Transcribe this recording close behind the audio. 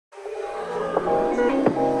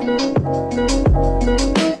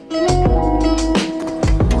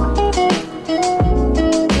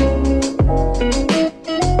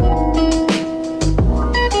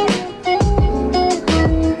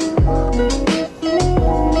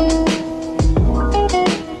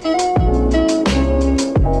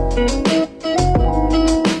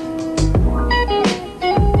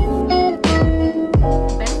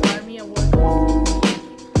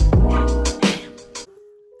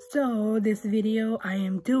This video I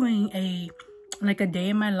am doing a day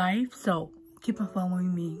in my life, so keep on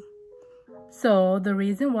following me. So the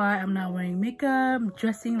reason why I'm not wearing makeup,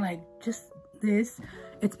 dressing like just this,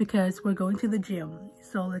 it's because we're going to the gym.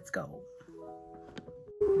 So let's go.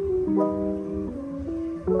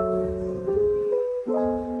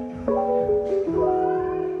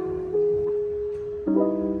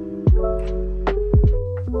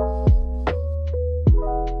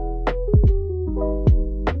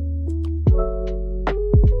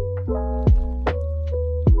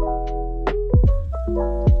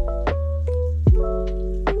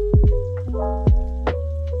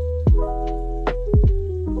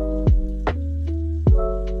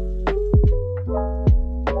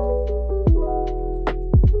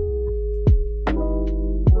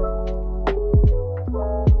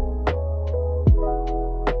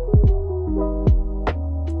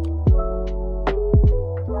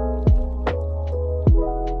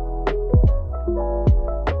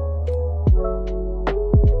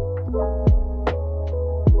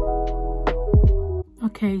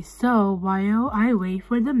 Okay, so while I wait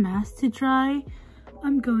for the mask to dry,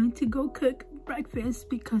 I'm going to go cook breakfast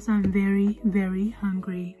because I'm very, very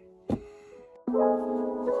hungry.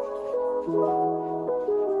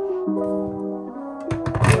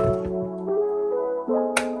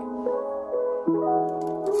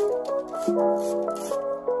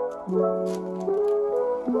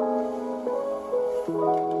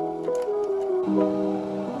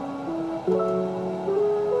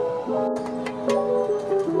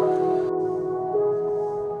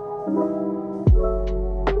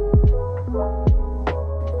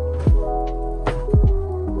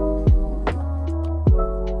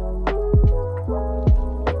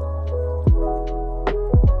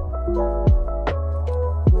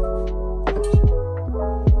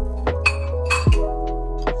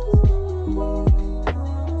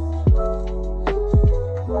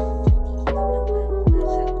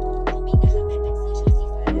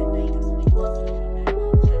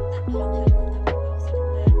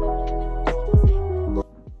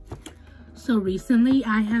 So recently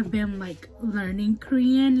I have been like learning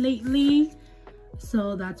Korean lately,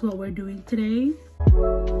 so that's what we're doing today.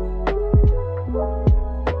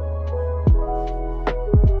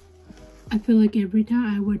 I feel like every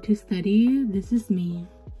time I were to study, this is me.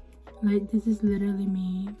 Like, this is literally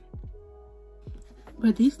me.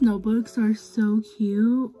 But these notebooks are so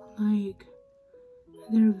cute. Like,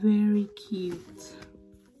 they're very cute.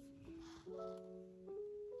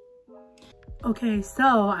 Okay,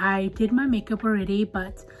 so I did my makeup already,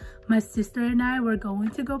 but my sister and I were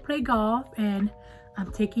going to go play golf, and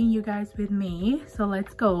I'm taking you guys with me. So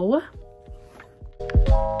let's go.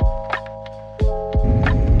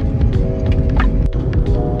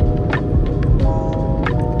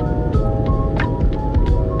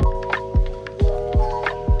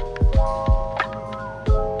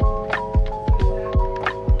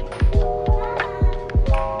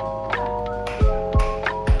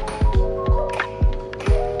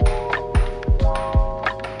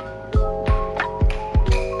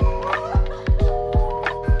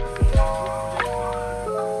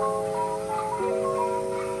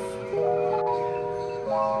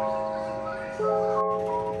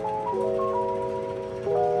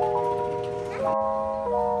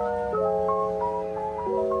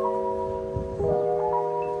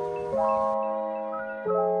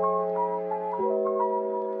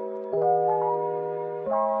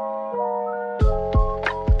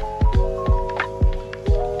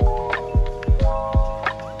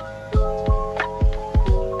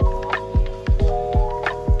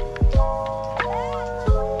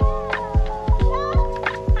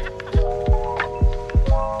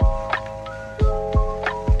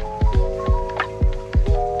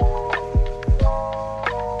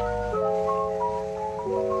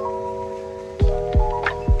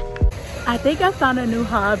 I think I found a new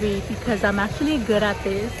hobby because I'm actually good at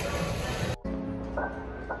this.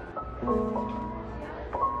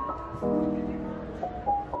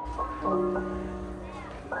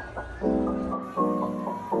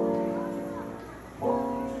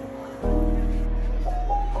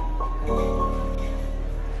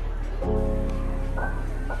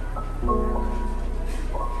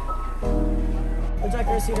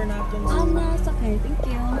 receipt or napkins? No, it's okay. Thank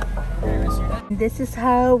you. This is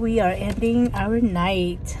how we are ending our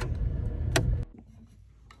night.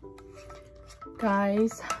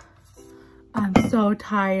 Guys, I'm so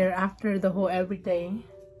tired after the whole everything.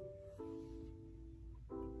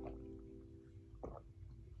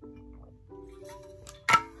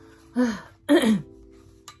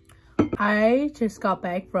 I just got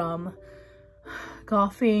back from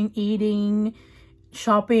golfing, eating,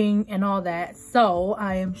 shopping, and all that. So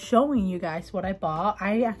I am showing you guys what I bought.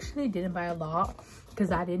 I actually didn't buy a lot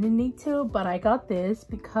because I didn't need to, but I got this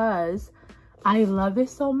because I love it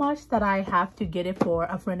so much that I have to get it for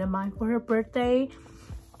a friend of mine for her birthday.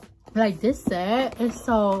 Like, this set is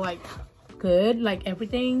so like good, like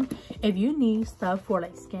everything. If you need stuff for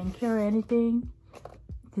like skincare or anything,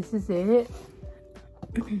 this is it.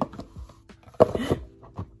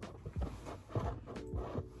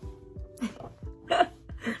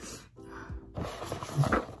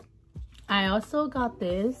 I also got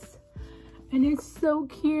this, and it's so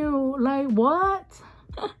cute. Like, what?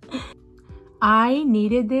 I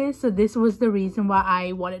needed this, so this was the reason why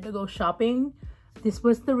I wanted to go shopping. This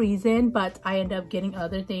was the reason, but I ended up getting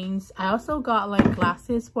other things. I also got like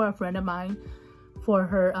glasses for a friend of mine for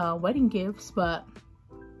her wedding gifts, but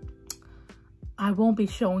I won't be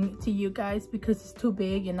showing it to you guys because it's too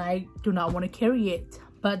big and I do not want to carry it.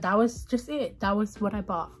 But that was just it. That was what I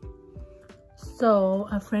bought. So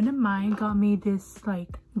a friend of mine got me this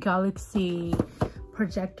like galaxy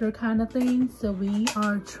projector kind of thing. So we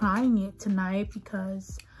are trying it tonight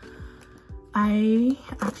because I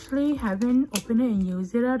actually haven't opened it and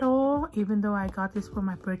used it at all, even though I got this for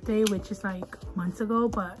my birthday, which is like months ago,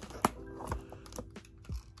 but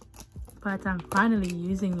I'm finally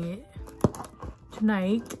using it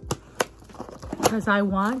tonight because I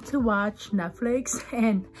want to watch Netflix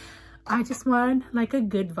and I just want like a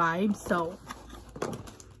good vibe. So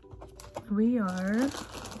we are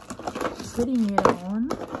putting it on.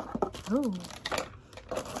 Oh,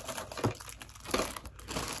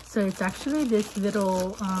 so it's actually this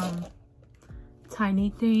little tiny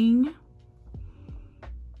thing.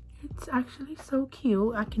 It's actually so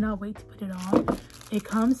cute. I cannot wait to put it on. It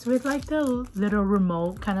comes with like the little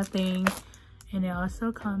remote kind of thing, and it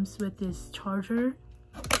also comes with this charger,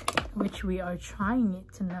 which we are trying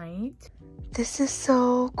it tonight. This is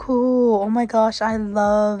so cool. Oh my gosh, I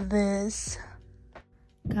love this.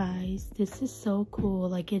 Guys, this is so cool.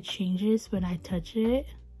 Like, it changes when I touch it.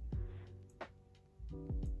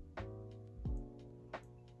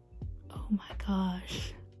 Oh my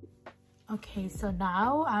gosh. Okay, so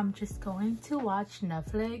now I'm just going to watch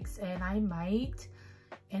Netflix, and I might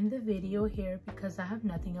end the video here because I have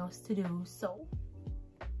nothing else to do. So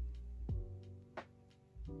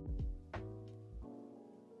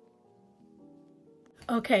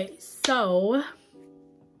okay, so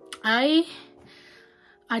I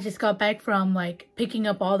just got back from like picking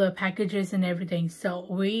up all the packages and everything, so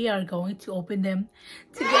we are going to open them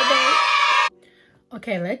together.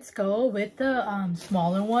 Okay, let's go with the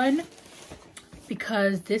smaller one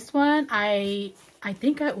because this one I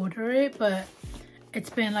think I ordered it, but it's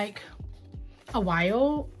been like a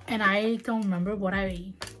while and I don't remember what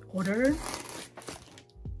I ordered.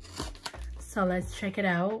 So let's check it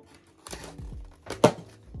out.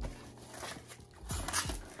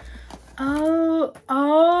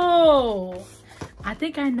 Oh, I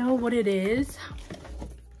think I know what it is.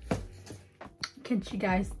 Can't you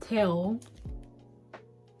guys tell?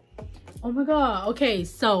 Oh my god. Okay,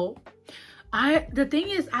 so the thing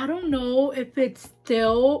is, I don't know if it's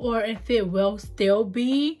still or if it will still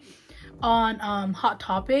be on Hot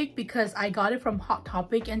Topic because I got it from Hot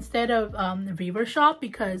Topic instead of Weverse Shop,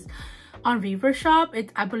 because on Weverse Shop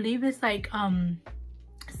I believe it's like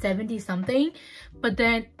 70 something, but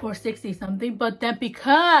then, or 60 something, but then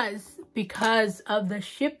because of the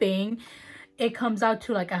shipping it comes out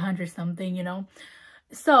to like 100 something, you know.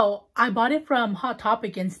 So I bought it from Hot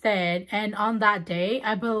Topic instead, and on that day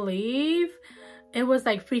I believe it was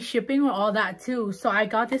like free shipping or all that too. So I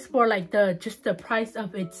got this for like just the price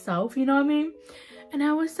of itself, you know what I mean? And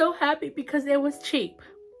I was so happy because it was cheap.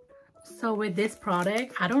 So with this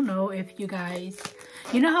product, I don't know if you guys,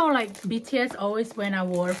 you know how like BTS always win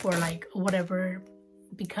award for like whatever,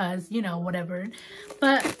 because you know, whatever,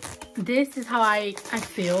 but this is how I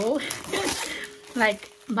feel. like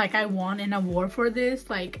I won an award for this.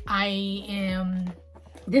 Like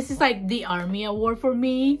this is like the army award for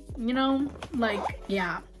me, you know. Like,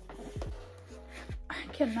 yeah, I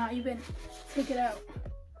cannot even take it out.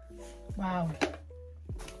 Wow.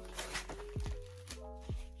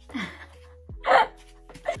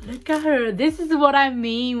 Look at her. This is what I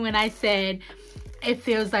mean when I said it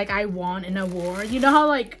feels like I won an award. You know how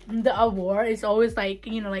like the award is always like,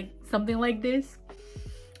 you know, like something like this?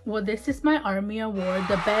 Well, this is my army award.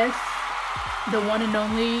 The one and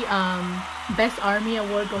only best army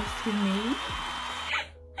award goes to me.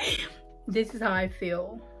 This is how I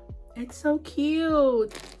feel. It's so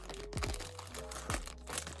cute.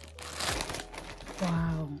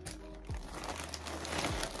 Wow.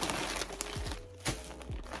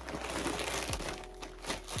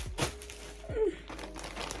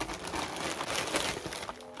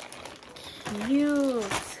 Cute.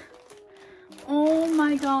 Oh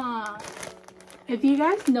my god. If you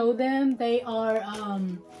guys know them, they are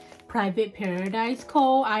Private Paradise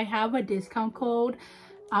Co. I have a discount code.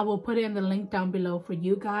 I will put it in the link down below for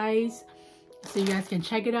you guys, so you guys can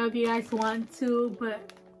check it out if you guys want to.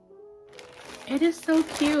 But it is so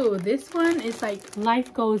cute. This one is like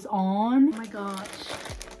Life Goes On. Oh my gosh.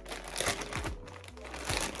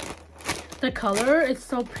 The color is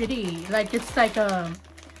so pretty. Like it's like a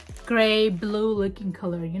gray blue looking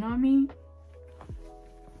color, you know what I mean?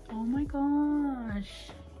 Oh my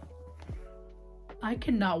gosh. I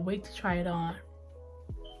cannot wait to try it on.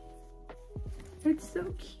 It's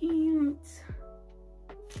so cute.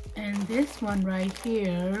 And this one right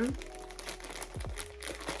here,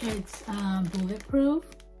 it's bulletproof,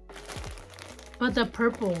 but the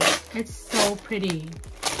purple, it's so pretty.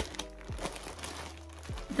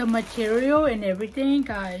 The material and everything,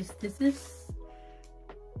 guys, this is,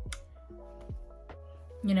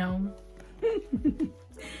 you know,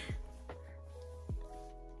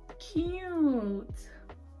 cute.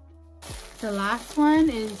 The last one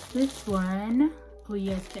is this one. Oh, you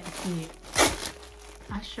guys can't see it.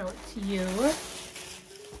 I'll show it to you.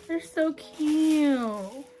 They're so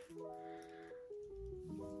cute.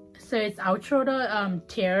 So it's outro to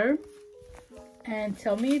tear. And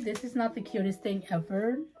tell me this is not the cutest thing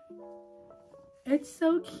ever. It's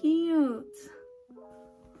so cute.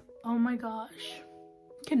 Oh my gosh.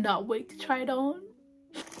 Cannot wait to try it on.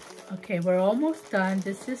 Okay, we're almost done.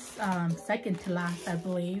 This is second to last, I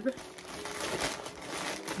believe.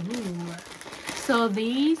 Ooh. So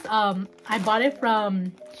these I bought it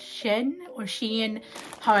from Shein or Shein,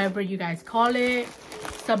 however you guys call it.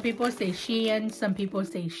 Some people say Shein, some people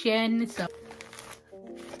say Shein.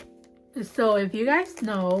 So if you guys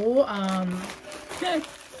know,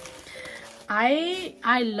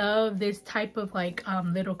 I love this type of like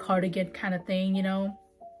little cardigan kind of thing, you know.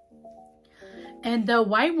 And the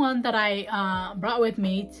white one that I brought with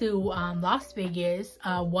me to Las Vegas,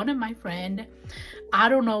 one of my friend, I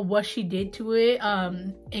don't know what she did to it.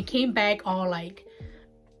 It came back all like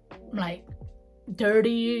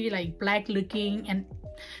dirty, like black looking, and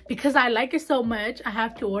because I like it so much, I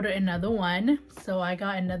have to order another one. So I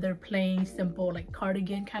got another plain simple like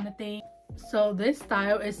cardigan kind of thing. So this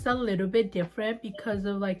style is a little bit different because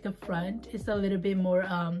of like the front is a little bit more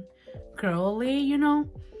girly, you know.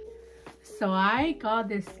 So I got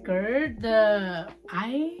this skirt.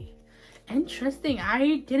 Interesting.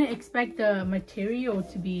 I didn't expect the material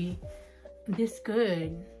to be this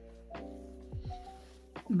good,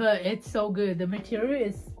 but it's so good. The material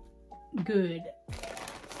is good.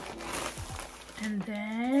 And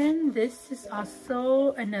then this is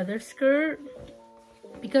also another skirt,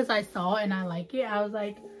 because I saw it and I like it. I was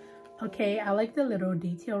like, okay, I like the little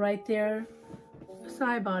detail right there, so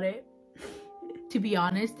I bought it. To be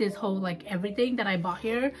honest, this whole like everything that I bought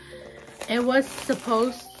here, it was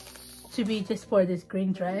supposed to be just for this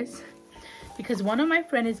green dress, because one of my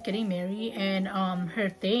friends is getting married and her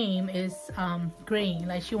theme is green.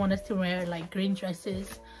 Like she wants us to wear like green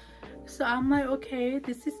dresses. So I'm like, okay,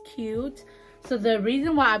 this is cute. So the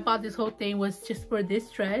reason why I bought this whole thing was just for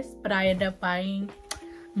this dress, but I ended up buying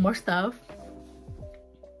more stuff.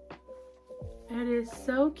 It is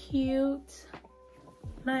so cute.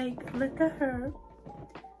 Like, look at her.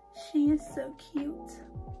 She is so cute.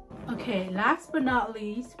 Okay, last but not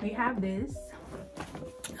least, we have this.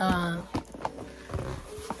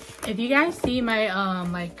 If you guys see my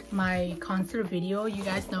like my concert video, you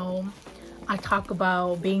guys know I talk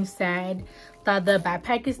about being sad that the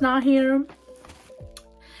backpack is not here.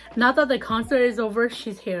 Now that the concert is over,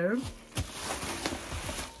 she's here.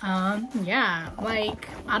 Yeah, like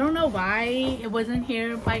I don't know why it wasn't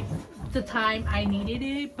here by the time I needed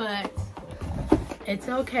it, but it's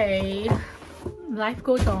okay. Life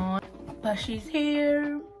goes on. But she's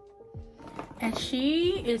here, and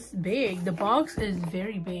she is big. The box is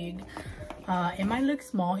very big. It might look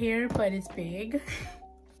small here, but it's big.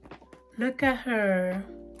 Look at her.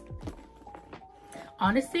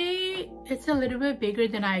 Honestly, it's a little bit bigger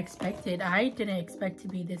than I expected. I didn't expect to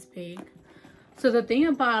be this big. So the thing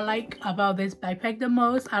I like about this backpack the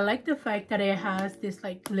most, I like the fact that it has this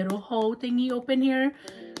like little hole thingy open here.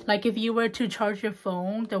 Like if you were to charge your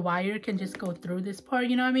phone, the wire can just go through this part,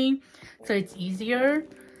 you know what I mean? So it's easier.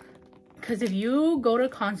 Because if you go to a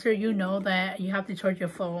concert, you know that you have to charge your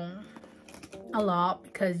phone a lot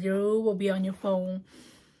because you will be on your phone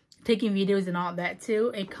taking videos and all that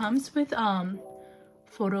too. It comes with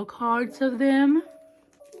photo cards of them.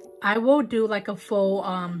 I will do like a full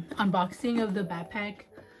unboxing of the backpack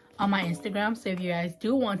on my Instagram, so if you guys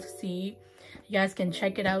do want to see, you guys can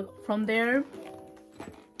check it out from there.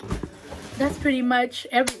 That's pretty much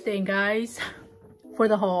everything, guys, for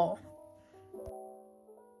the haul.